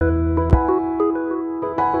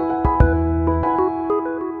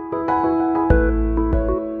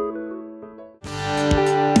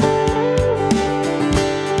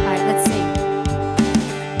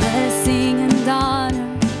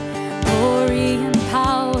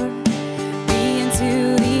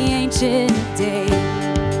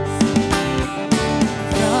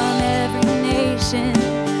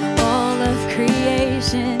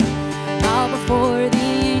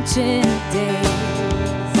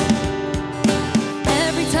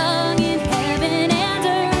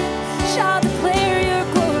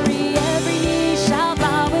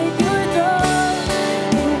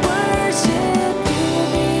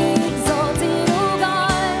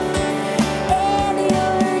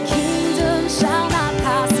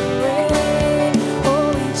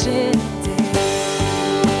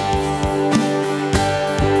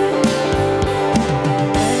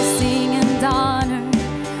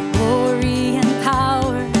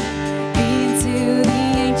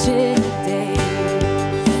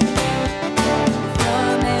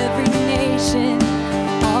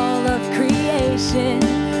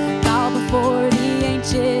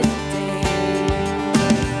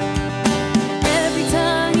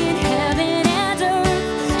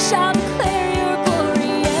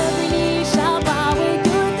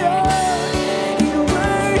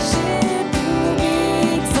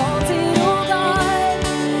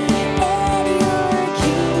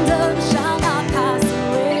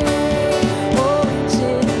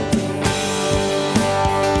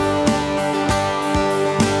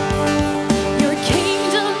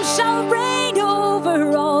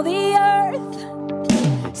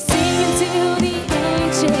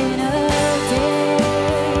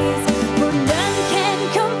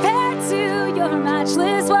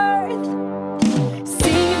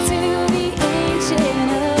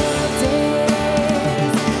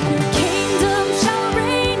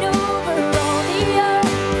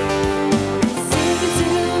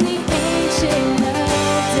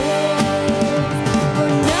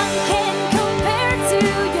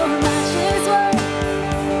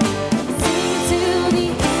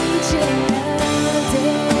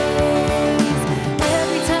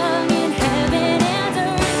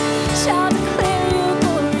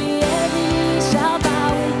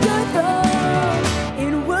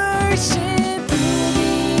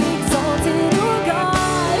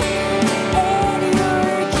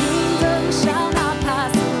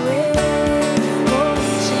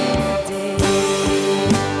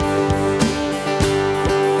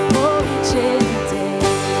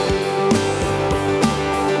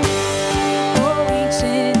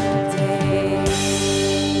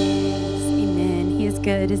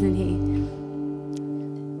good, isn't he?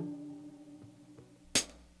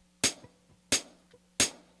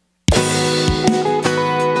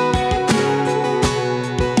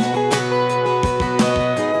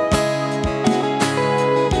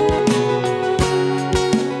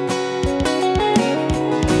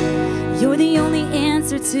 You're the only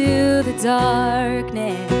answer to the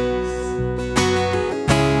darkness.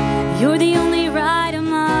 You're the only right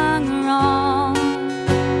among the wrong.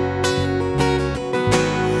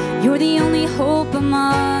 You're the only hope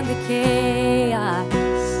among the chaos.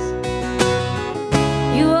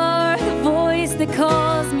 You are the voice that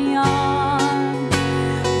calls me on,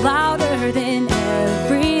 louder than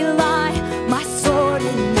every lie, my sword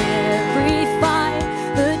in every fight.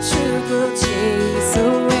 The truth will chase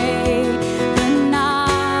away the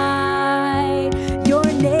night. Your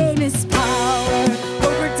name is power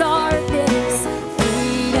over darkness,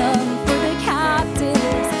 freedom for the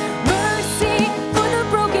captives, mercy for the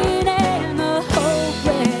broken and the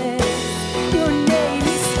hopeless. Your name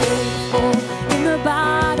is faithful in the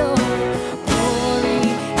battle, glory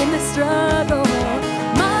in the struggle,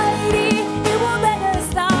 mighty it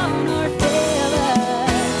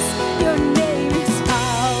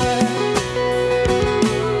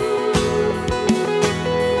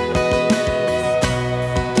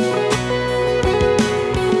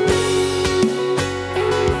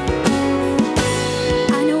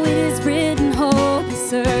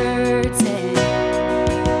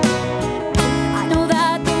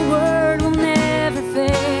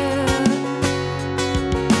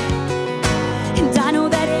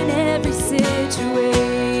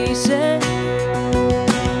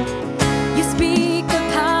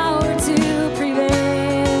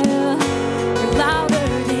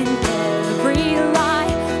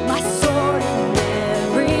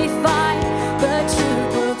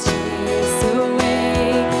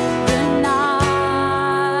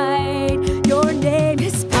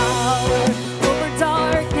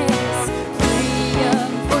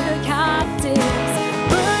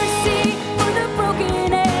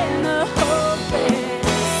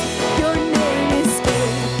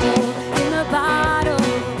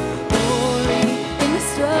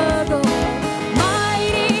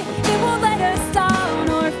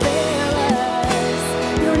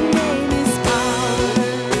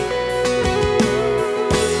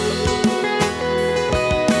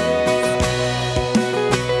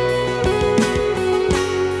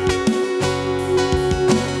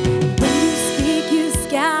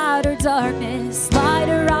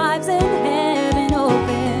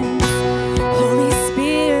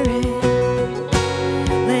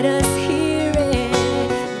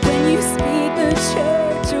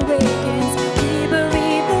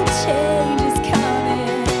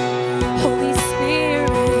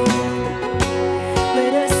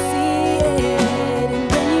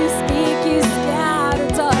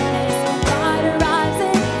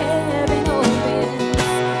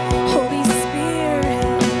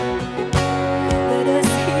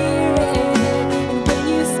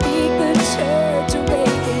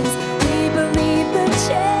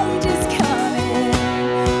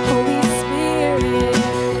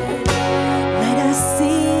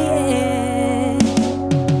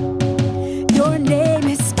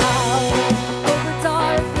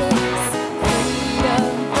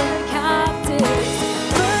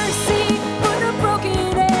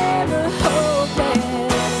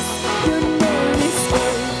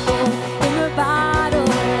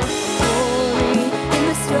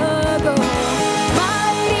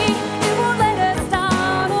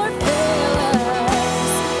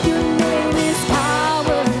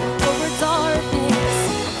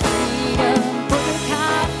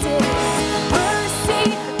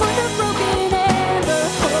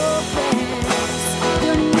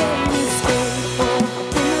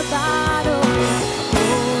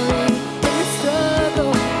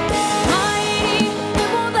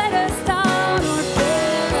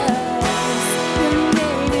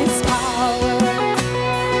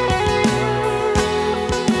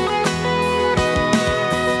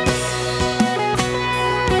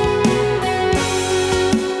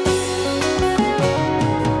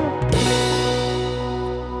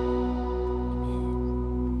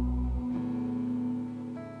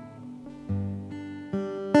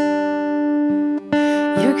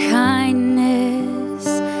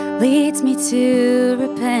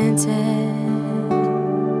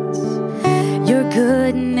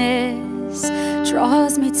goodness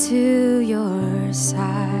draws me to your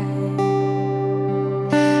side.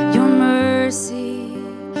 Your mercy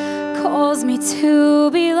calls me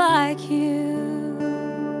to be like you.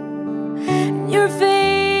 Your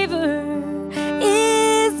favor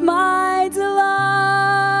is my delight.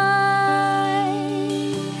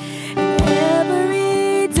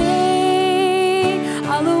 Every day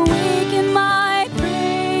I'll awaken my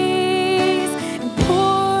praise and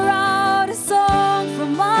pour out a song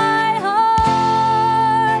from my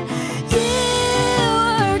heart. You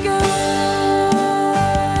are good.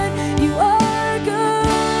 You are good.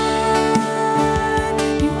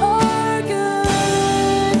 You are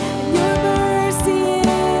good. And your mercy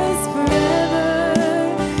is forever.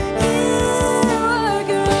 You are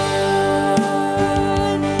good.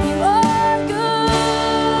 You are good.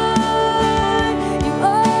 You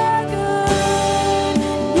are good.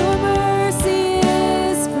 Your mercy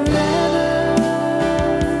is forever.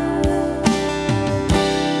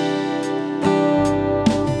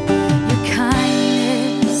 Your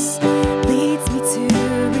kindness leads me to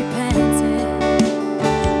repentance.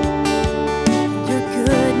 Your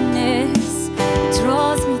goodness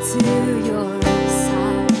draws me to your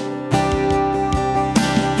side.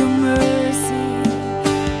 Your mercy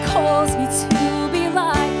calls me to be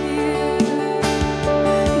like you.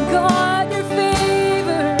 God, your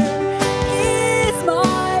favor is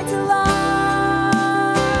my delight.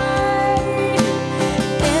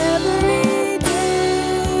 Every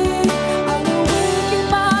day I'll awaken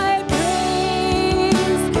my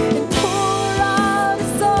praise and pour out a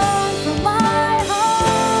song from my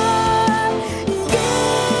heart. You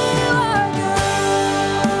are good.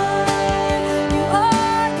 You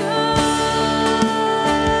are good.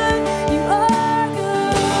 You are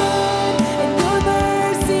good. And your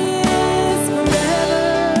mercy is forever.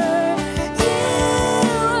 You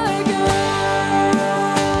are good.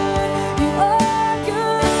 You are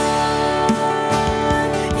good.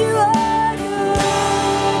 You are good.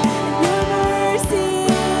 And your mercy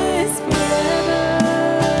is forever.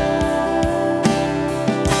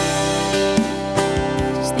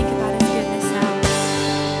 Just think about his goodness now.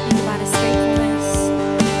 Think about his faithfulness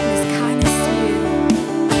and his kindness to you.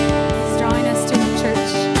 He's drawing us to him,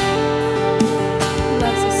 church. He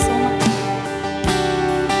loves us so much.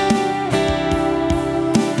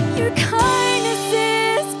 Your kindness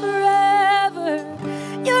is forever.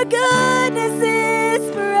 Your goodness is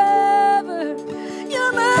forever. Your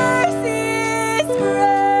mercy is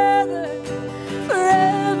forever.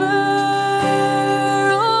 Forever.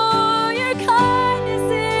 Oh, your kindness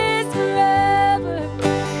is forever.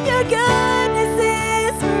 Your goodness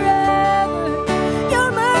is forever. Your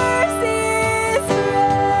mercy is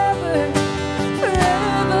forever.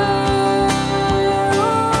 Forever.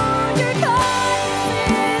 Oh, your kindness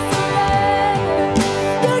is forever.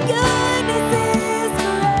 Your goodness is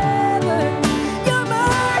forever. Your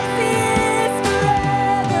mercy is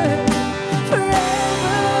forever.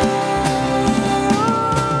 Forever.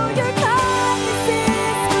 Oh, your kindness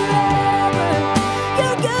is forever.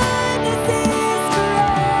 Your goodness is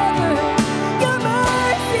forever. Your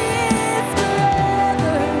mercy is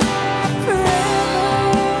forever. Forever.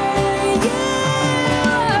 You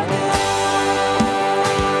are good.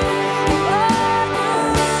 You are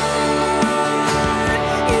good.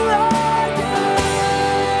 You are good.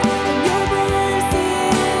 Your mercy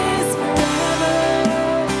is forever.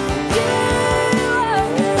 You are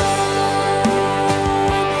good.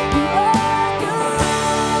 You are good.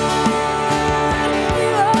 You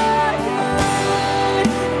are good.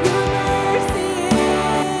 Your mercy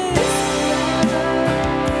is forever.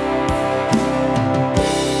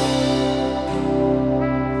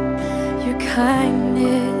 Your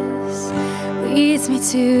kindness leads me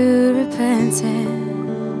to repentance.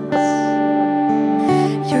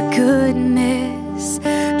 Your goodness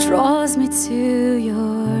draws me to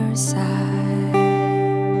your side.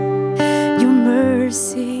 Your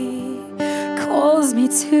mercy calls me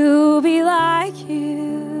to be like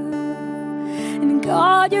you. And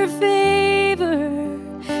God, your favor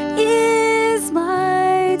is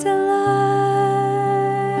my delight.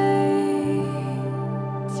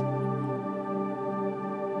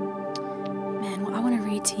 Man, well, I want to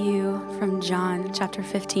read to you from John chapter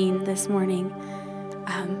 15 this morning.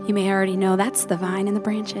 You may already know that's the vine and the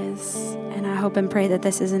branches. And I hope and pray that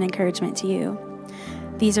this is an encouragement to you.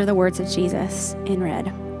 These are the words of Jesus in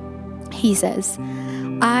red. He says,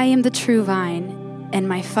 I am the true vine, and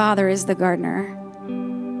my Father is the gardener.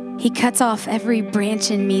 He cuts off every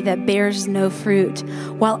branch in me that bears no fruit,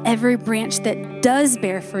 while every branch that does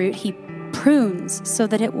bear fruit, he prunes so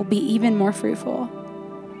that it will be even more fruitful.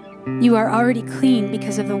 You are already clean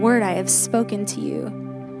because of the word I have spoken to you.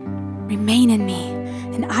 Remain in me,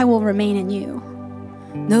 and I will remain in you.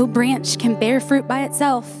 No branch can bear fruit by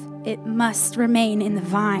itself. It must remain in the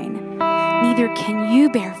vine. Neither can you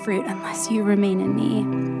bear fruit unless you remain in me.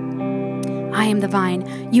 I am the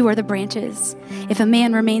vine, you are the branches. If a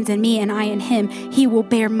man remains in me and I in him, he will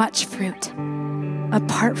bear much fruit.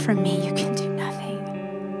 Apart from me, you can do nothing.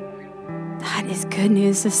 That is good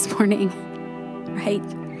news this morning, right?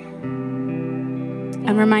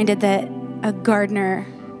 I'm reminded that a gardener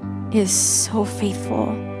is so faithful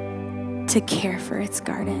to care for its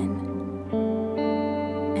garden.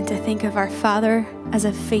 And to think of our Father as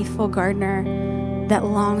a faithful gardener that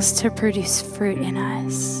longs to produce fruit in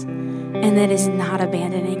us and that is not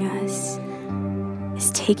abandoning us,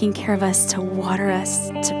 is taking care of us, to water us,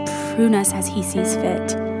 to prune us as he sees fit.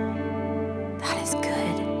 That is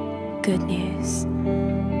good news.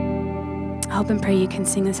 I hope and pray you can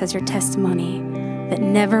sing this as your testimony, that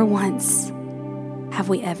never once have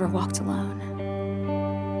we ever walked alone.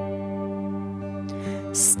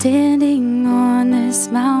 Standing on this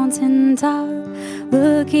mountaintop,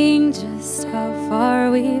 looking just how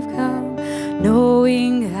far we've come,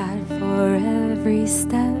 knowing that for every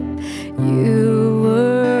step you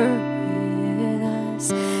were with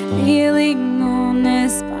us, kneeling on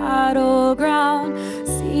this battleground,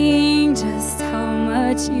 seeing just how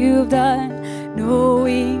much you've done,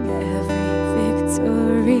 knowing every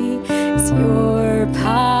victory is your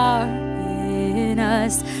power in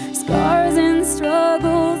us. Scars and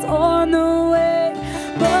struggles on the way,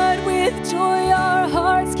 but with joy our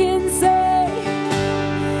hearts can say,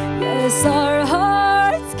 yes, our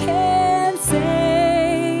hearts can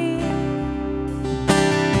say,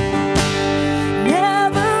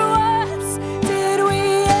 never once did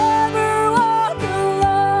we ever walk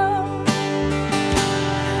alone,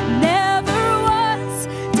 never once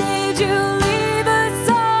did you leave us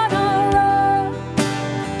on our own.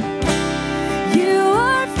 You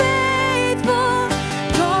are faithful.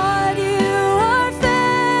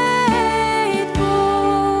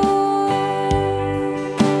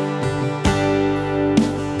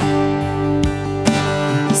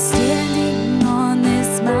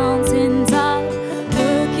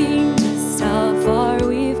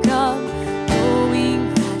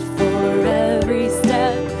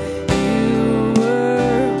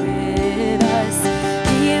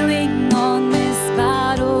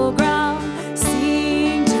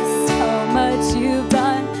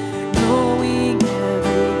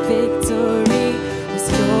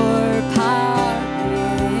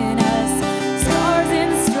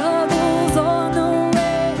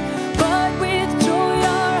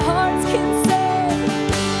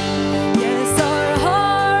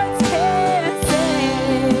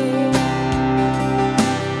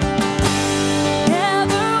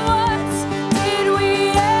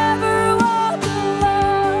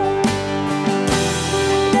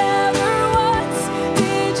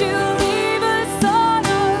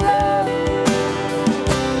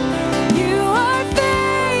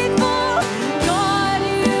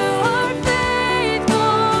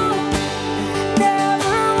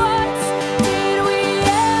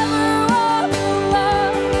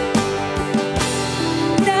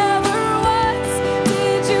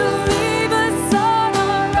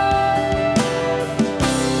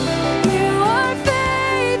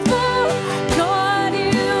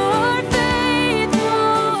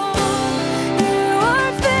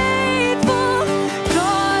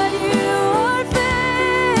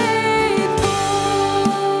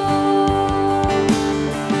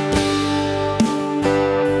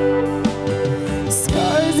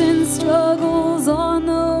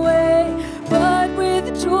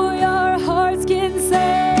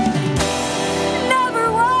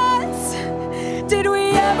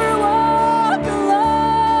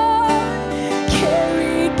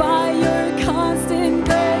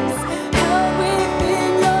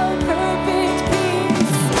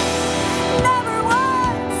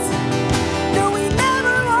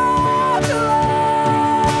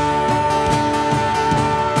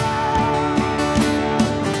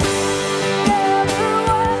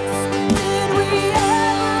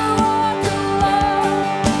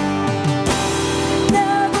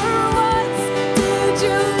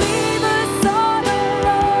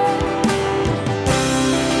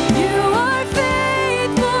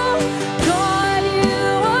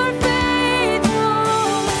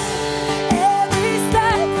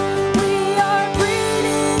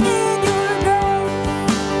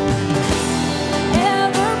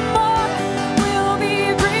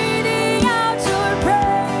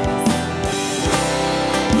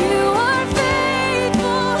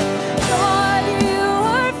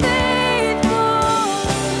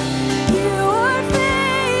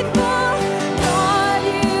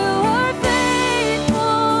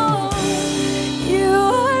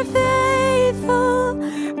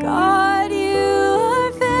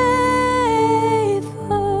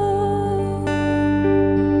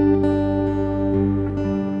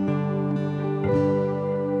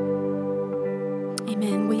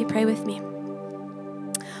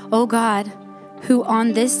 O God, who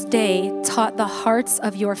on this day taught the hearts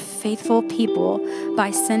of your faithful people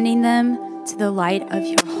by sending them to the light of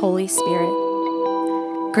your Holy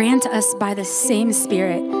Spirit, grant us by the same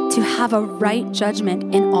Spirit to have a right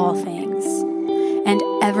judgment in all things, and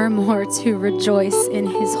evermore to rejoice in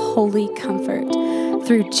his holy comfort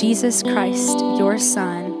through Jesus Christ, your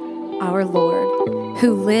Son, our Lord,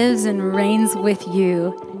 who lives and reigns with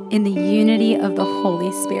you in the unity of the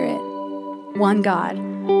Holy Spirit, one God,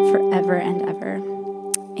 forever and ever.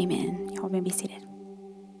 Amen. Y'all may be seated.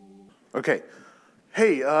 Okay.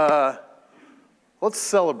 Hey, let's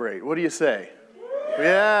celebrate. What do you say?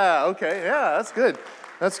 Yeah, okay. Yeah, that's good.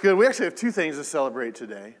 That's good. We actually have two things to celebrate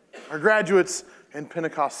today. Our graduates and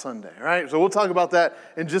Pentecost Sunday, all right? So we'll talk about that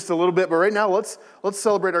in just a little bit, but right now let's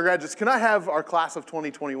celebrate our graduates. Can I have our class of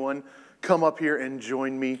 2021 come up here and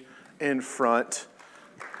join me in front?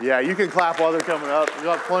 Yeah, you can clap while they're coming up. We've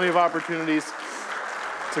got plenty of opportunities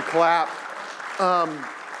to clap.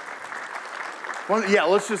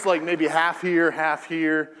 Let's just like maybe half here, half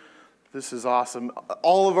here. This is awesome.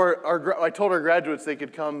 All of I told our graduates they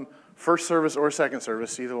could come first service or second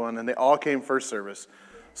service, either one, and they all came first service.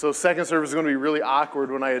 So second service is going to be really awkward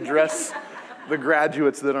when I address the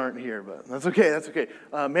graduates that aren't here, but that's okay, that's okay.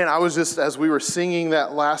 Man, I was just, as we were singing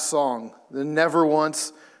that last song, the Never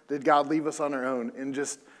Once Did God Leave Us on Our Own, and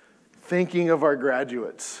just thinking of our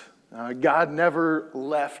graduates. God never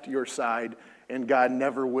left your side, and God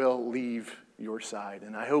never will leave your side.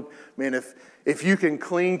 And I hope, man, if you can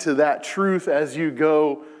cling to that truth as you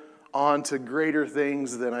go on to greater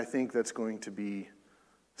things, then I think that's going to be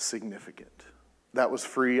significant. That was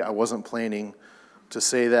free. I wasn't planning to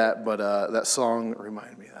say that, but that song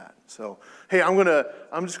reminded me of that. So, hey, we're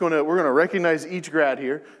gonna recognize each grad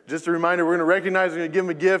here. Just a reminder, we're gonna recognize, we're gonna give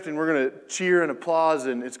them a gift, and we're gonna cheer and applause,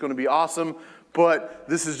 and it's gonna be awesome. But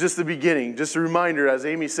this is just the beginning. Just a reminder, as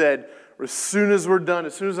Amy said, as soon as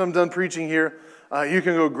I'm done preaching here, you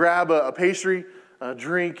can go grab a pastry, a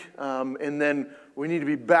drink, and then we need to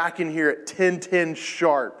be back in here at 10:10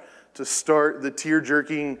 sharp to start the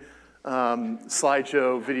tear-jerking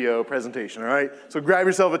slideshow video presentation, all right? So grab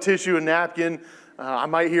yourself a tissue and napkin. I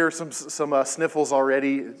might hear some sniffles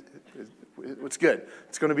already. It's good.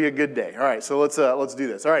 It's going to be a good day. All right, so let's do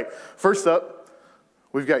this. All right, first up,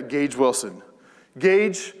 we've got Gage Wilson.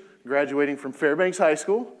 Gage, graduating from Fairbanks High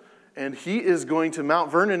School, and he is going to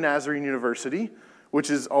Mount Vernon Nazarene University, which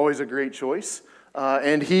is always a great choice.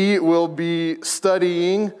 And he will be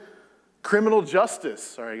studying criminal justice.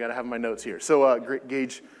 Sorry, I got to have my notes here. So,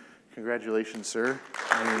 Gage, congratulations, sir.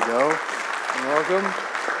 There you go. You're welcome.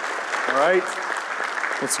 All right.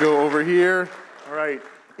 Let's go over here. All right.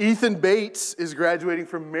 Ethan Bates is graduating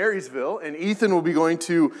from Marysville, and Ethan will be going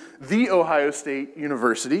to The Ohio State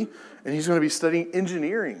University, and he's going to be studying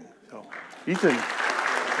engineering. So, Ethan,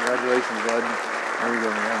 congratulations, bud. There you go,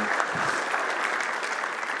 man.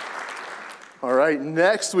 All right.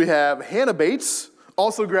 Next, we have Hannah Bates,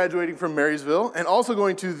 also graduating from Marysville, and also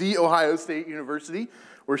going to The Ohio State University,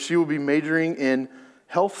 where she will be majoring in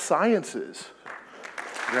health sciences.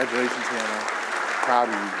 Congratulations, Hannah. Proud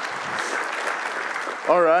of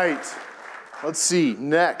you. All right. Let's see.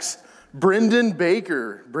 Next, Brendan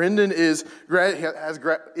Baker. Brendan is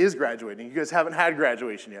graduating. You guys haven't had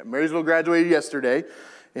graduation yet. Marysville graduated yesterday,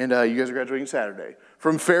 and you guys are graduating Saturday.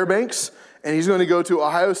 From Fairbanks, and he's going to go to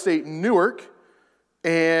Ohio State Newark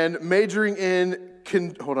and majoring in,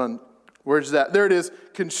 hold on. Where's that? There it is.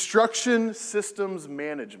 Construction Systems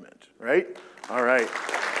Management, right? All right.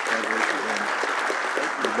 Congratulations, man.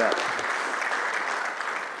 You're back.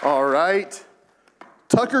 All right.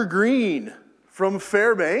 Tucker Green from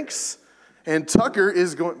Fairbanks. And Tucker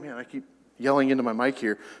is going, man, I keep yelling into my mic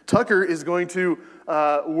here. Tucker is going to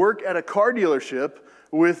work at a car dealership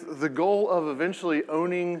with the goal of eventually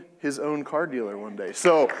owning his own car dealer one day.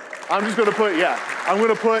 So I'm just going to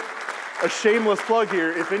put, a shameless plug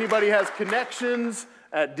here. If anybody has connections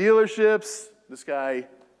at dealerships, this guy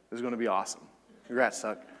is going to be awesome. Congrats,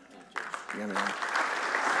 Tuck. Yeah, man.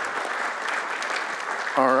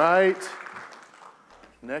 All right.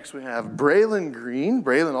 Next we have Braylon Green.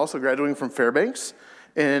 Braylon also graduating from Fairbanks.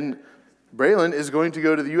 And Braylon is going to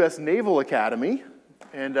go to the U.S. Naval Academy.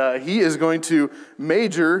 And he is going to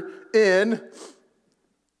major in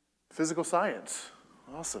physical science.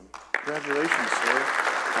 Awesome. Congratulations, sir.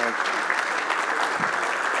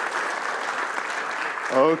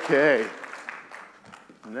 Okay.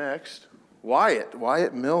 Next,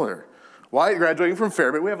 Wyatt Miller. Wyatt graduating from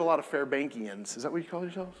Fairbank. We have a lot of Fairbankians. Is that what you call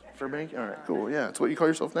yourselves? Fairbank? All right, cool. Yeah, that's what you call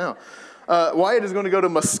yourself now. Wyatt is going to go to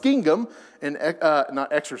Muskingum and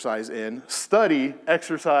study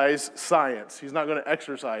exercise science. He's not going to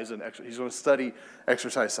exercise he's going to study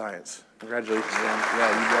exercise science. Congratulations, man. Yeah,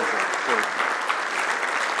 you got that.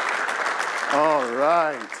 All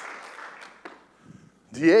right.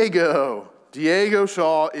 Diego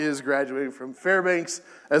Shaw is graduating from Fairbanks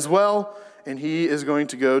as well, and he is going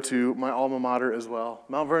to go to my alma mater as well,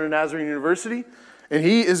 Mount Vernon Nazarene University, and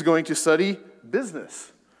he is going to study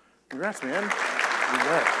business. Congrats, man. You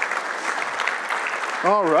bet.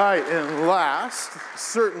 All right, and last,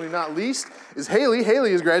 certainly not least, is Haley.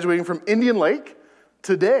 Haley is graduating from Indian Lake.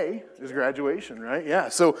 Today is graduation, right? Yeah,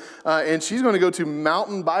 so, and she's going to go to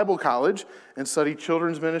Mountain Bible College and study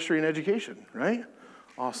children's ministry and education, right?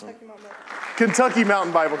 Awesome. Kentucky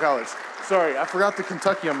Mountain Bible College. Sorry, I forgot the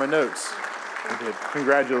Kentucky on my notes. I did.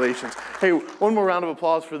 Congratulations. Hey, one more round of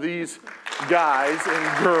applause for these guys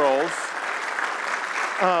and girls.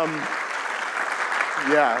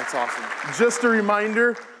 Yeah, that's awesome. Just a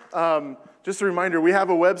reminder, we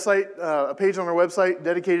have a website, a page on our website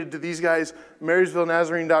dedicated to these guys,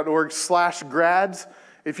 marysvillenazarene.org/grads.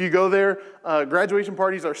 If you go there, graduation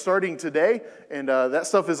parties are starting today, and that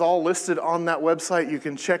stuff is all listed on that website. You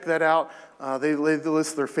can check that out. They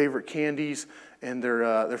list their favorite candies and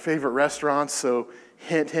their favorite restaurants. So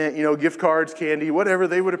hint, gift cards, candy, whatever,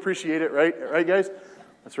 they would appreciate it, right? Right, guys?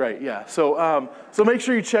 That's right, yeah. So make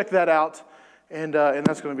sure you check that out, and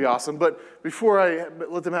that's going to be awesome. But before I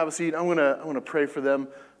let them have a seat, I'm gonna pray for them.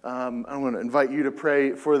 I'm going to invite you to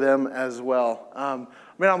pray for them as well. I'm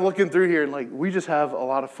looking through here, and we just have a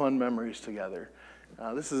lot of fun memories together.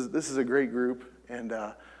 This is a great group, and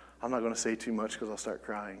I'm not going to say too much because I'll start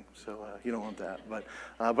crying. So you don't want that. But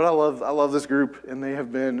I love this group, and they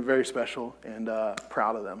have been very special, and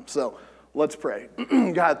proud of them. So let's pray.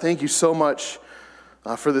 God, thank you so much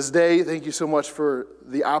for this day. Thank you so much for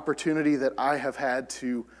the opportunity that I have had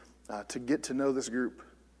to get to know this group,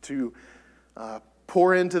 to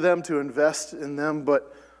pour into them, to invest in them,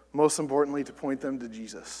 but most importantly, to point them to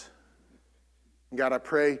Jesus. God, I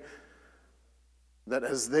pray that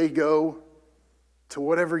as they go to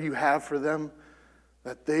whatever you have for them,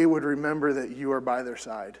 that they would remember that you are by their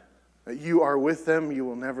side, that you are with them, you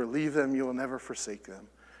will never leave them, you will never forsake them.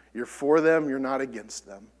 You're for them, you're not against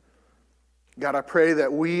them. God, I pray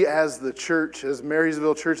that we as the church, as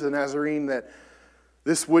Marysville Church of the Nazarene, that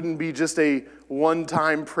this wouldn't be just a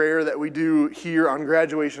one-time prayer that we do here on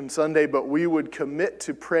Graduation Sunday, but we would commit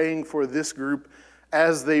to praying for this group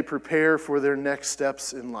as they prepare for their next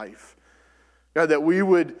steps in life. God, that we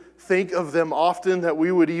would think of them often, that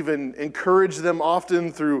we would even encourage them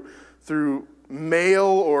often through mail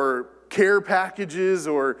or care packages,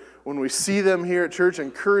 or when we see them here at church,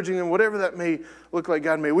 encouraging them, whatever that may look like.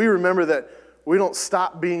 God, may we remember that we don't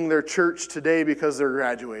stop being their church today because they're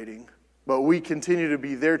graduating, but we continue to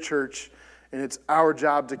be their church, and it's our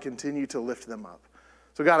job to continue to lift them up.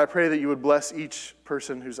 So God, I pray that you would bless each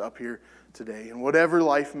person who's up here today, and whatever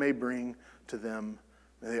life may bring to them,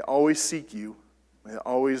 may they always seek you, may they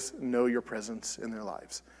always know your presence in their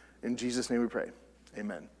lives. In Jesus' name we pray,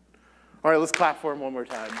 amen. All right, let's clap for them one more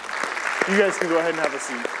time. You guys can go ahead and have a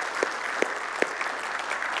seat.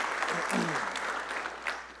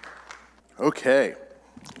 Okay,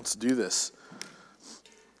 let's do this.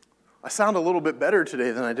 I sound a little bit better today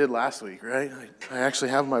than I did last week, right? I actually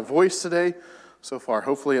have my voice today so far.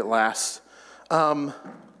 Hopefully it lasts.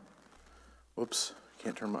 Whoops,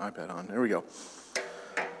 can't turn my iPad on. There we go.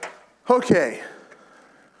 Okay,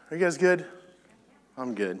 are you guys good?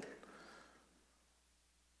 I'm good.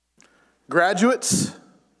 Graduates,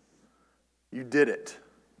 you did it.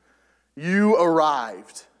 You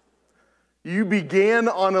arrived. You began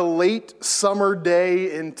on a late summer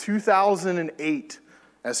day in 2008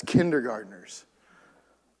 as kindergartners.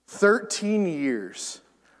 13 years.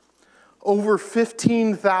 Over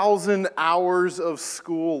 15,000 hours of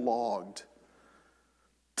school logged.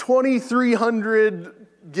 2,300,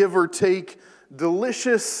 give or take,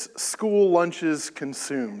 delicious school lunches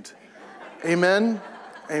consumed. Amen?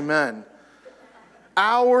 Amen.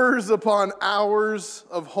 Hours upon hours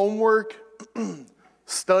of homework,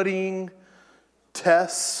 studying,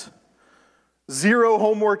 tests, 0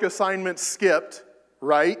 homework assignments skipped,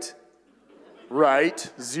 right?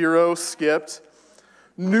 Right, 0 skipped.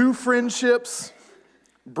 New friendships,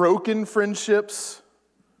 broken friendships,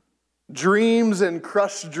 dreams and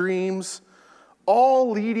crushed dreams,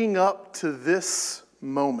 all leading up to this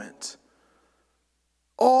moment.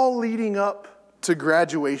 All leading up to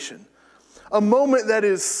graduation. A moment that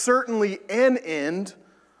is certainly an end,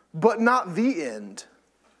 but not the end.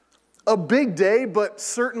 A big day, but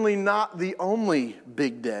certainly not the only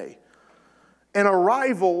big day. An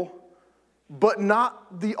arrival, but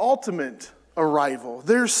not the ultimate arrival.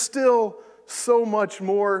 There's still so much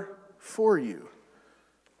more for you.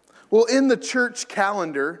 Well, in the church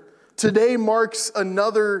calendar, today marks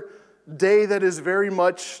another day that is very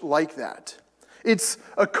much like that. It's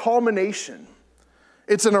a culmination.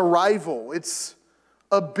 It's an arrival. It's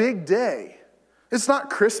a big day. It's not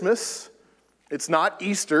Christmas. It's not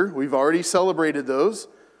Easter. We've already celebrated those.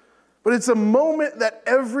 But it's a moment that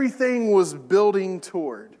everything was building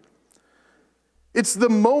toward. It's the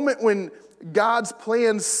moment when God's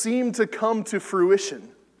plans seem to come to fruition.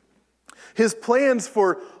 His plans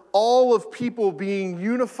for all of people being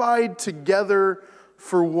unified together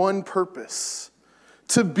for one purpose.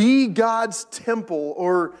 To be God's temple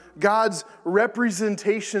or God's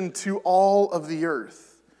representation to all of the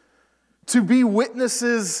earth. To be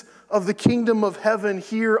witnesses of the kingdom of heaven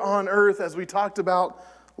here on earth, as we talked about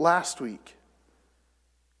last week.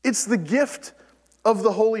 It's the gift of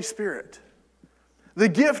the Holy Spirit. The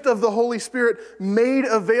gift of the Holy Spirit made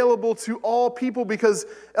available to all people, because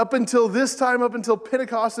up until this time, up until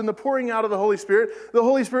Pentecost and the pouring out of the Holy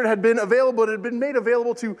Spirit had been available. It had been made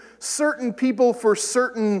available to certain people for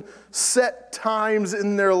certain set times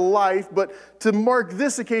in their life. But to mark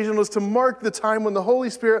this occasion was to mark the time when the Holy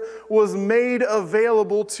Spirit was made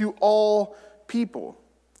available to all people.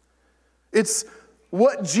 It's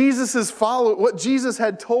what Jesus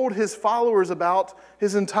had told his followers about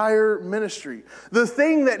his entire ministry. The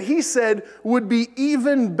thing that he said would be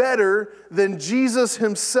even better than Jesus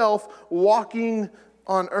himself walking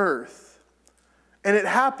on earth. And it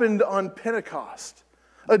happened on Pentecost,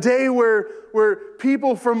 a day where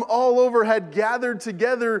people from all over had gathered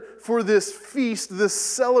together for this feast, this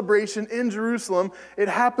celebration in Jerusalem. It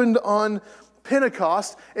happened on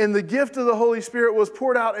Pentecost, and the gift of the Holy Spirit was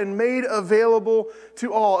poured out and made available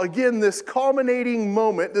to all. Again, this culminating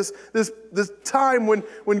moment, this time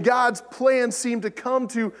when God's plan seemed to come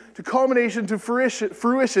to culmination, to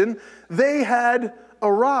fruition, they had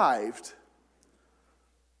arrived.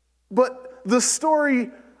 But the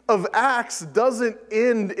story of Acts doesn't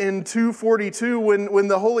end in 242 when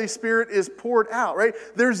the Holy Spirit is poured out, right?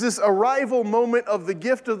 There's this arrival moment of the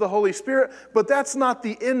gift of the Holy Spirit, but that's not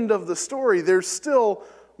the end of the story. There's still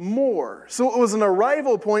more. So it was an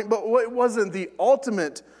arrival point, but it wasn't the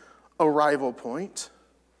ultimate arrival point.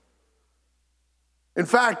 In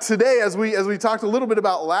fact, today, as we talked a little bit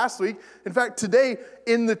about last week, in fact, today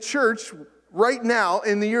in the church, right now,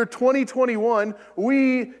 in the year 2021,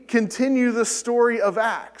 we continue the story of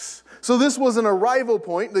Acts. So this was an arrival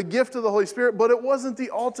point, the gift of the Holy Spirit, but it wasn't the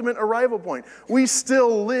ultimate arrival point. We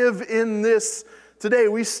still live in this today.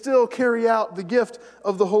 We still carry out the gift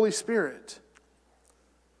of the Holy Spirit.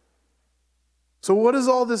 So what does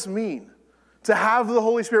all this mean? To have the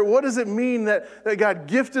Holy Spirit, what does it mean that God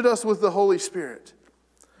gifted us with the Holy Spirit?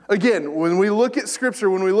 Again, when we look at Scripture,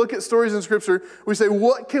 when we look at stories in Scripture, we say,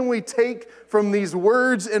 what can we take from these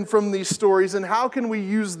words and from these stories, and how can we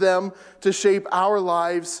use them to shape our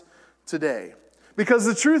lives today? Because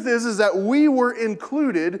the truth is that we were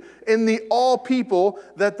included in the all people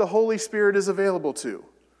that the Holy Spirit is available to.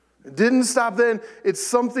 It didn't stop then. It's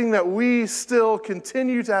something that we still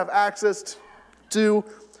continue to have access to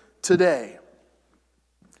today.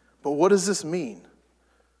 But what does this mean?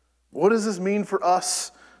 What does this mean for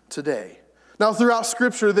us today? Now, throughout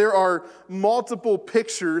Scripture, there are multiple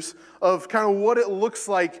pictures of kind of what it looks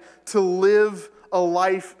like to live a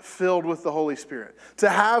life filled with the Holy Spirit, to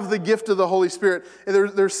have the gift of the Holy Spirit. And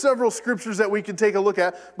there's several Scriptures that we can take a look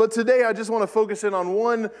at, but today I just want to focus in on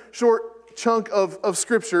one short chunk of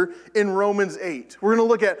Scripture in Romans 8. We're going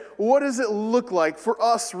to look at what does it look like for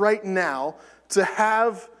us right now to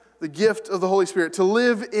have the gift of the Holy Spirit, to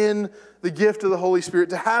live in the gift of the Holy Spirit,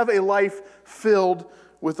 to have a life filled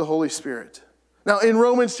with the Holy Spirit. Now, in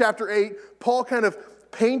Romans chapter 8, Paul kind of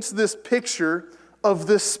paints this picture of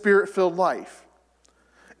this Spirit-filled life.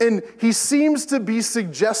 And he seems to be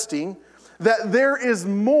suggesting that there is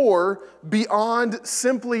more beyond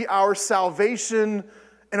simply our salvation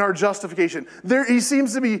and our justification. He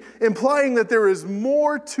seems to be implying that there is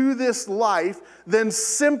more to this life than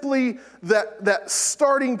simply that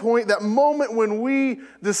starting point, that moment when we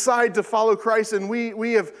decide to follow Christ and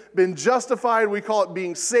we have been justified. We call it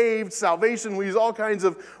being saved, salvation. We use all kinds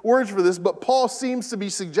of words for this, but Paul seems to be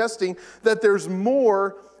suggesting that there's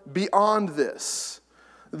more beyond this.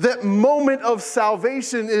 That moment of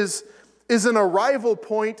salvation is an arrival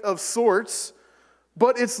point of sorts,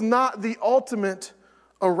 but it's not the ultimate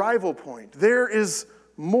arrival point. There is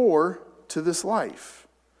more to this life.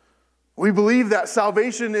 We believe that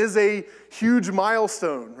salvation is a huge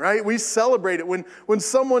milestone, right? We celebrate it. When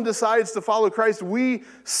someone decides to follow Christ, we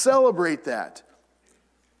celebrate that.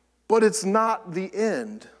 But it's not the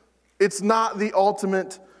end. It's not the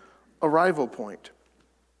ultimate arrival point.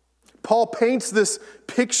 Paul paints this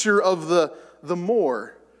picture of the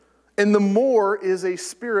more, and the more is a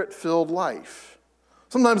spirit-filled life.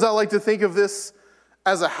 Sometimes I like to think of this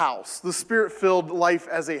as a house, the spirit-filled life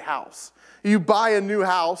as a house. You buy a new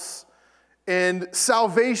house, and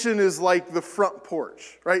salvation is like the front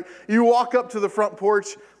porch, right? You walk up to the front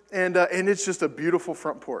porch, and it's just a beautiful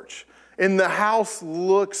front porch. And the house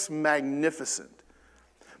looks magnificent.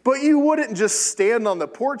 But you wouldn't just stand on the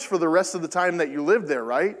porch for the rest of the time that you lived there,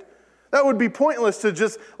 right? That would be pointless to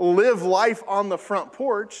just live life on the front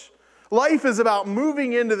porch. Life is about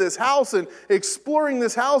moving into this house and exploring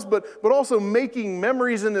this house, but also making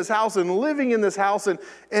memories in this house and living in this house and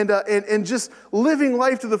just living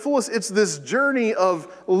life to the fullest. It's this journey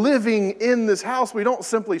of living in this house. We don't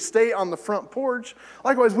simply stay on the front porch.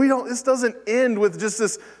 Likewise, this doesn't end with just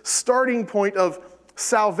this starting point of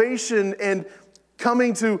salvation and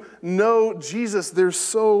coming to know Jesus. There's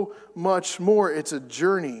so much more. It's a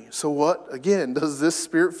journey. So what, again, does this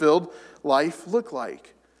spirit-filled life look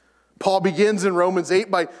like? Paul begins in Romans 8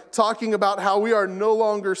 by talking about how we are no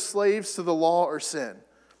longer slaves to the law or sin.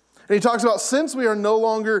 And he talks about since we are no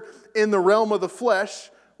longer in the realm of the flesh,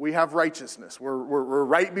 we have righteousness. We're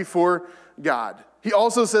right before God. He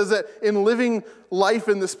also says that in living life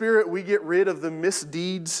in the Spirit, we get rid of the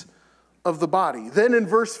misdeeds of the body. Then in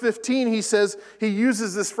verse 15, he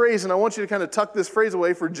uses this phrase, and I want you to kind of tuck this phrase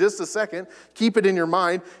away for just a second. Keep it in your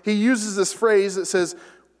mind. He uses this phrase that says,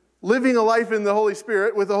 living a life in the Holy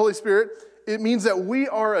Spirit, with the Holy Spirit, it means that we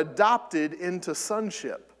are adopted into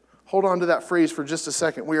sonship. Hold on to that phrase for just a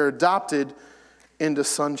second. We are adopted into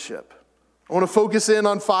sonship. I want to focus in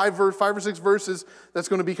on 5 or 6 verses. That's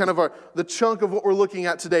going to be kind of the chunk of what we're looking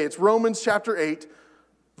at today. It's Romans chapter 8,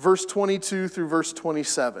 verse 22 through verse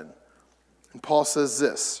 27. And Paul says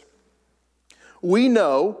this, "We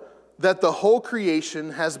know that the whole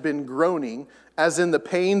creation has been groaning as in the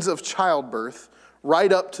pains of childbirth,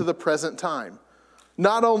 right up to the present time.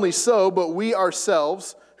 Not only so, but we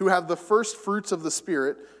ourselves, who have the first fruits of the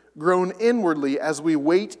Spirit, groan inwardly as we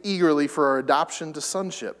wait eagerly for our adoption to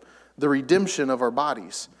sonship, the redemption of our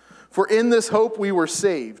bodies. For in this hope we were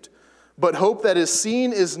saved. But hope that is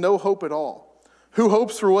seen is no hope at all. Who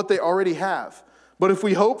hopes for what they already have? But if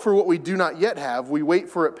we hope for what we do not yet have, we wait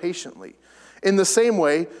for it patiently. In the same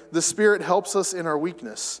way, the Spirit helps us in our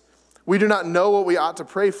weakness. We do not know what we ought to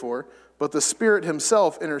pray for, but the Spirit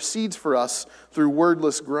himself intercedes for us through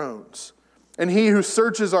wordless groans. And he who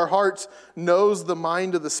searches our hearts knows the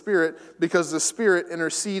mind of the Spirit, because the Spirit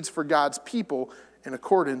intercedes for God's people in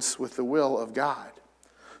accordance with the will of God."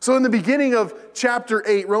 So in the beginning of chapter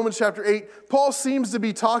 8, Romans chapter 8, Paul seems to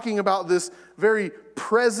be talking about this very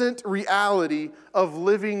present reality of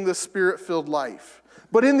living the Spirit-filled life.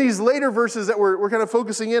 But in these later verses that we're kind of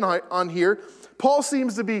focusing in on here, Paul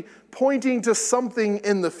seems to be pointing to something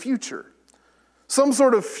in the future. Some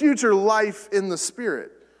sort of future life in the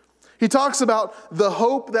Spirit. He talks about the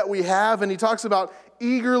hope that we have, and he talks about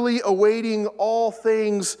eagerly awaiting all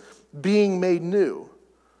things being made new.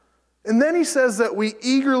 And then he says that we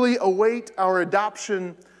eagerly await our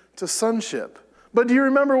adoption to sonship. But do you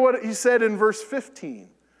remember what he said in verse 15?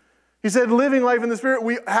 He said, living life in the Spirit,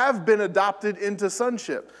 we have been adopted into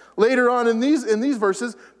sonship. Later on in these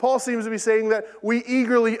verses, Paul seems to be saying that we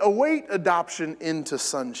eagerly await adoption into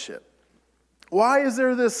sonship. Why is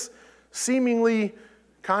there this seemingly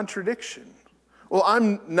contradiction? Well,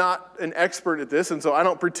 I'm not an expert at this, and so I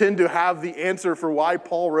don't pretend to have the answer for why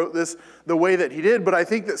Paul wrote this the way that he did, but I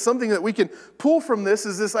think that something that we can pull from this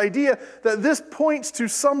is this idea that this points to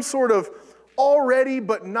some sort of already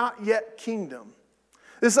but not yet kingdom.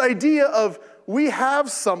 This idea of we have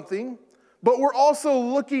something, but we're also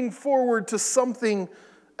looking forward to something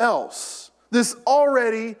else. This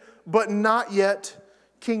already but not yet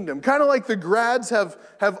kingdom. Kind of like the grads have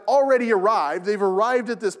already arrived. They've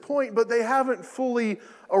arrived at this point, but they haven't fully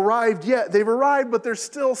arrived yet. They've arrived, but there's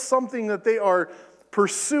still something that they are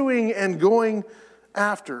pursuing and going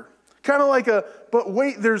after. Kind of like but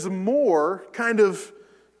wait, there's more kind of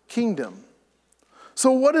kingdom.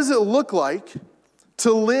 So what does it look like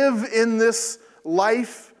to live in this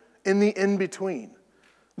life in the in-between?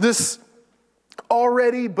 This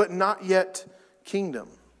already but not yet kingdom.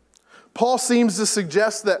 Paul seems to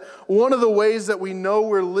suggest that one of the ways that we know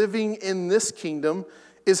we're living in this kingdom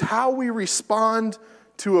is how we respond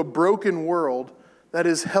to a broken world that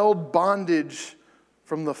is held bondage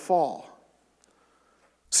from the fall.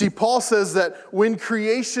 See, Paul says that when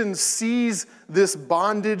creation sees this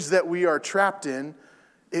bondage that we are trapped in,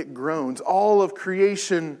 it groans. All of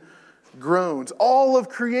creation groans. All of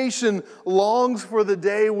creation longs for the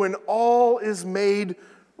day when all is made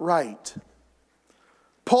right.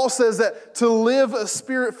 Paul says that to live a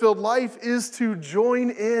Spirit-filled life is to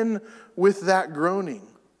join in with that groaning.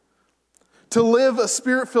 To live a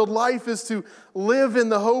Spirit-filled life is to live in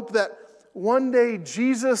the hope that one day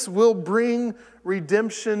Jesus will bring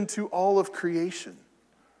redemption to all of creation.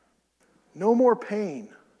 No more pain.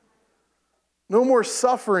 No more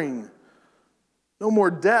suffering. No more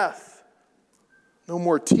death. No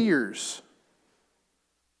more tears.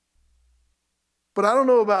 But I don't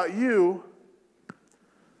know about you,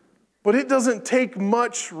 but it doesn't take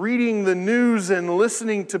much reading the news and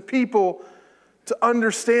listening to people to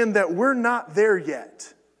understand that we're not there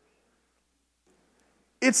yet.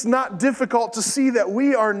 It's not difficult to see that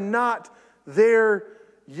we are not there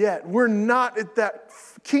yet. We're not at that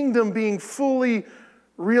kingdom being fully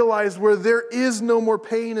realized where there is no more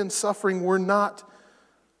pain and suffering. We're not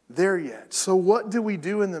there yet. So what do we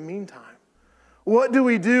do in the meantime? What do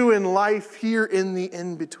we do in life here in the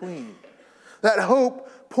in-between? That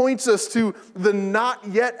hope points us to the not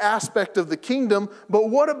yet aspect of the kingdom, but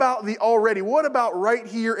what about the already? What about right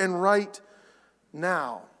here and right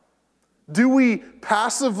now? Do we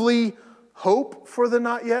passively hope for the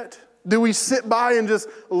not yet? Do we sit by and just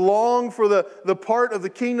long for the part of the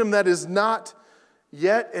kingdom that is not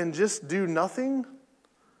yet and just do nothing?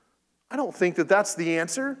 I don't think that that's the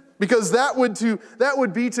answer, because that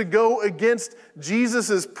would be to go against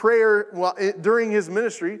Jesus' prayer during his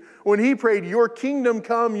ministry when he prayed, "Your kingdom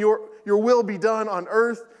come, your will be done on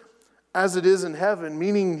earth as it is in heaven,"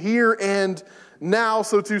 meaning here and now.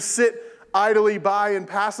 So to sit idly by and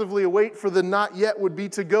passively await for the not yet would be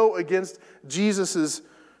to go against Jesus'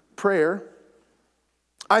 prayer.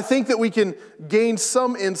 I think that we can gain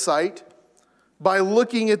some insight by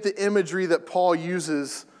looking at the imagery that Paul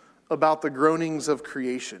uses about the groanings of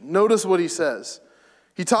creation. Notice what he says.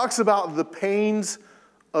 He talks about the pains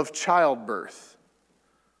of childbirth.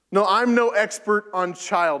 No, I'm no expert on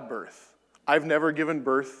childbirth. I've never given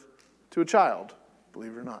birth to a child,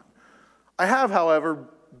 believe it or not. I have, however,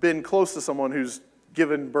 been close to someone who's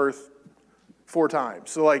given birth 4 times.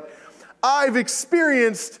 So I've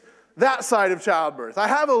experienced that side of childbirth. I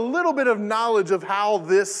have a little bit of knowledge of how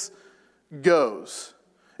this goes.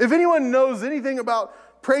 If anyone knows anything about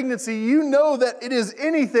pregnancy, you know that it is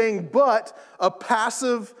anything but a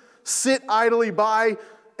passive, sit idly by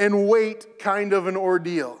and wait kind of an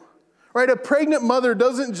ordeal. Right? A pregnant mother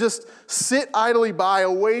doesn't just sit idly by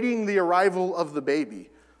awaiting the arrival of the baby,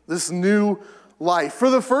 this new life. For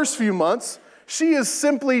the first few months, she is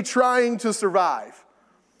simply trying to survive,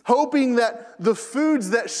 hoping that the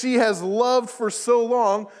foods that she has loved for so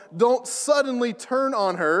long don't suddenly turn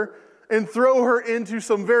on her and throw her into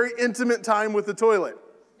some very intimate time with the toilet.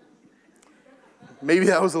 Maybe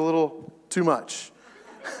that was a little too much.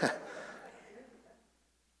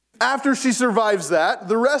 After she survives that,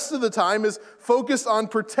 the rest of the time is focused on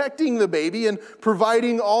protecting the baby and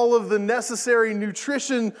providing all of the necessary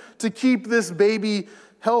nutrition to keep this baby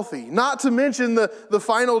healthy. Not to mention the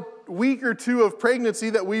final week or 2 of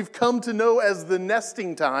pregnancy that we've come to know as the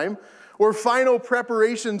nesting time, where final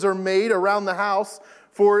preparations are made around the house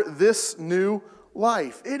for this new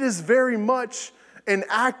life. It is very much an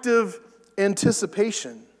active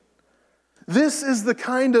anticipation. This is the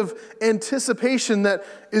kind of anticipation that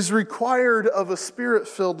is required of a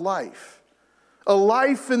Spirit-filled life. A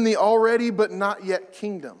life in the already but not yet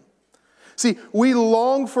kingdom. See, we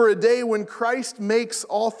long for a day when Christ makes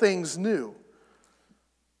all things new.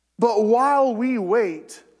 But while we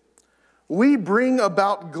wait, we bring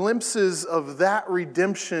about glimpses of that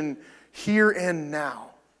redemption here and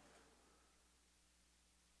now.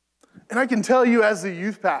 And I can tell you as a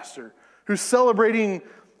youth pastor who's celebrating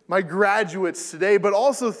my graduates today, but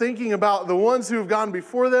also thinking about the ones who have gone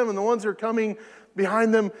before them and the ones who are coming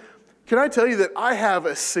behind them, can I tell you that I have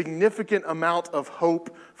a significant amount of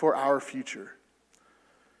hope for our future?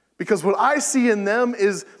 Because what I see in them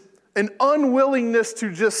is an unwillingness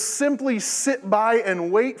to just simply sit by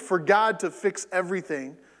and wait for God to fix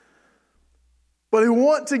everything. But they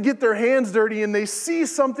want to get their hands dirty and they see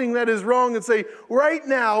something that is wrong and say, right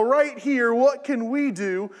now, right here, what can we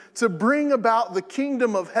do to bring about the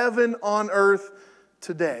kingdom of heaven on earth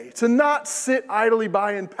today? To not sit idly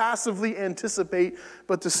by and passively anticipate,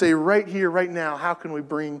 but to say right here, right now, how can we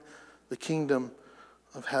bring the kingdom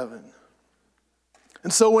of heaven?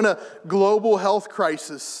 And so when a global health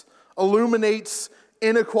crisis illuminates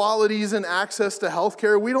inequalities in access to health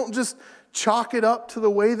care, we don't just chalk it up to the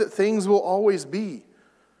way that things will always be.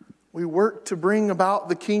 We work to bring about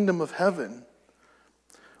the kingdom of heaven.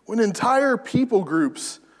 When entire people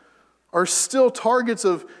groups are still targets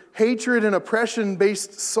of hatred and oppression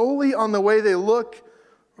based solely on the way they look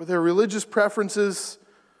or their religious preferences,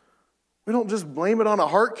 we don't just blame it on a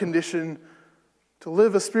heart condition. To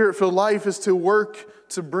live a Spirit-filled life is to work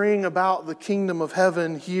to bring about the kingdom of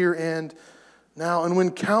heaven here and now. And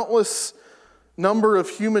when countless number of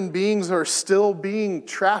human beings are still being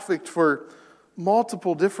trafficked for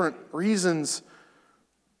multiple different reasons,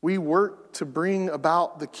 we work to bring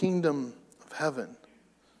about the kingdom of heaven.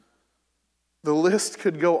 The list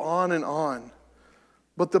could go on,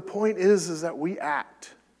 but the point is that we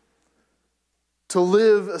act. To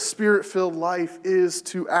live a Spirit-filled life is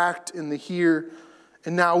to act in the here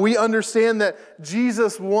and now. We understand that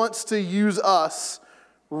Jesus wants to use us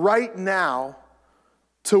right now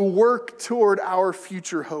to work toward our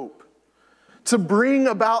future hope. To bring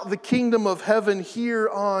about the kingdom of heaven here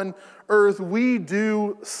on earth, we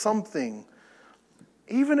do something.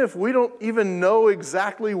 Even if we don't even know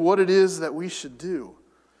exactly what it is that we should do.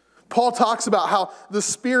 Paul talks about how the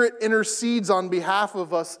Spirit intercedes on behalf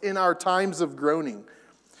of us in our times of groaning.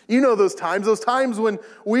 You know those times when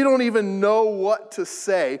we don't even know what to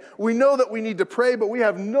say. We know that we need to pray, but we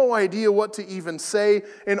have no idea what to even say,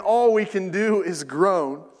 and all we can do is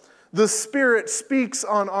groan. The Spirit speaks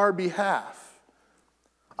on our behalf.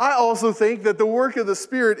 I also think that the work of the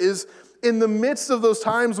Spirit is in the midst of those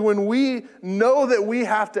times when we know that we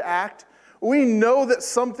have to act. We know that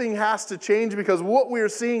something has to change because what we are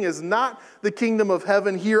seeing is not the kingdom of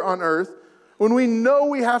heaven here on earth. When we know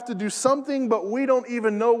we have to do something, but we don't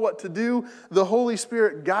even know what to do, the Holy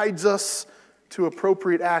Spirit guides us to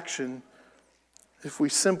appropriate action if we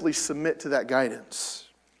simply submit to that guidance.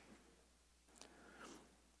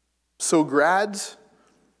 So grads,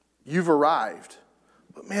 you've arrived.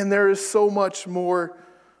 But man, there is so much more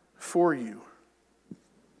for you.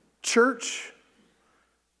 Church,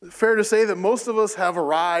 fair to say that most of us have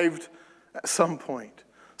arrived at some point.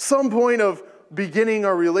 Some point of beginning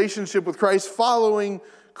our relationship with Christ, following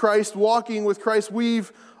Christ, walking with Christ.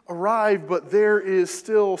 We've arrived, but there is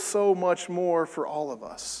still so much more for all of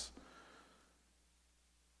us.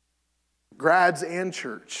 Grads and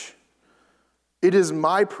church, it is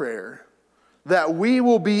my prayer that we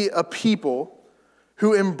will be a people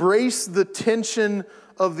who embrace the tension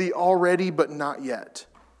of the already but not yet.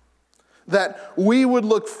 That we would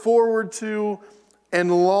look forward to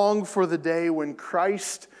and long for the day when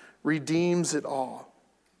Christ redeems it all.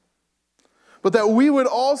 But that we would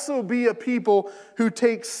also be a people who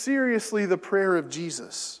take seriously the prayer of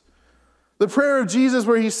Jesus. The prayer of Jesus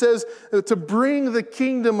where he says to bring the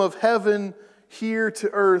kingdom of heaven here to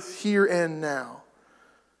earth, here and now.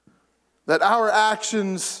 That our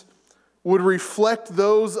actions would reflect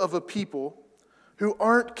those of a people who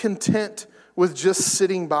aren't content with just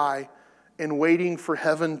sitting by and waiting for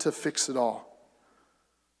heaven to fix it all.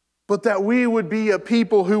 But that we would be a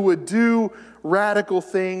people who would do radical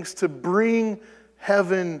things to bring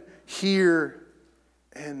heaven here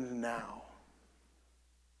and now.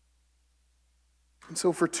 And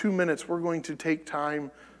so for 2 minutes, we're going to take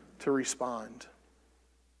time to respond.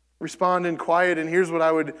 Respond in quiet, and here's what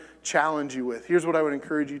I would challenge you with. Here's what I would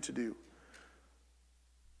encourage you to do.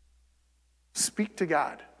 Speak to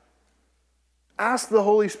God. Ask the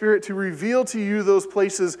Holy Spirit to reveal to you those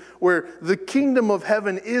places where the kingdom of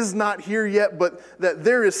heaven is not here yet, but that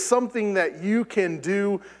there is something that you can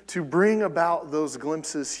do to bring about those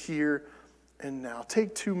glimpses here and now.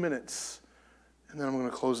 Take 2 minutes, and then I'm going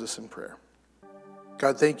to close this in prayer.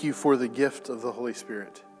 God, thank you for the gift of the Holy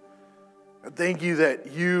Spirit. God, thank you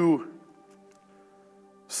that you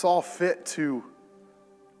saw fit to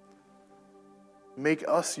make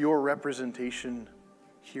us your representation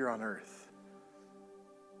here on earth.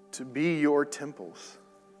 To be your temples.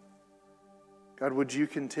 God, would you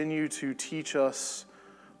continue to teach us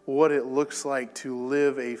what it looks like to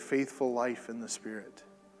live a faithful life in the Spirit?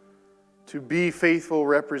 To be faithful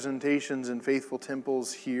representations and faithful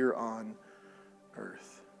temples here on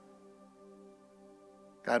earth.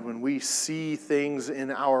 God, when we see things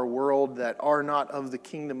in our world that are not of the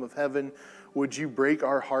kingdom of heaven, would you break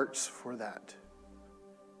our hearts for that?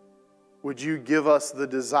 Would you give us the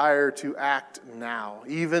desire to act now?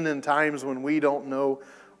 Even in times when we don't know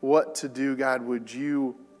what to do, God, would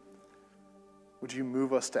you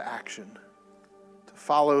move us to action? To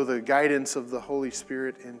follow the guidance of the Holy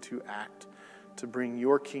Spirit and to act, to bring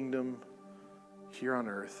your kingdom here on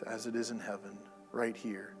earth as it is in heaven, right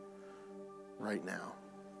here, right now.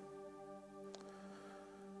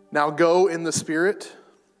 Now go in the Spirit,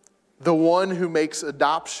 the one who makes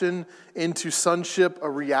adoption into sonship a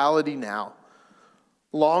reality now.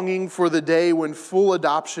 longing for the day when full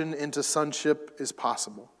adoption into sonship is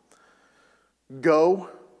possible. Go,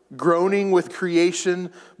 groaning with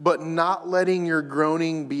creation, but not letting your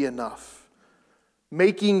groaning be enough.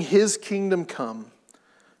 Making his kingdom come,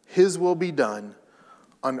 his will be done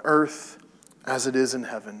on earth as it is in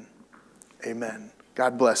heaven. Amen.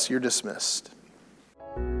 God bless. You're dismissed.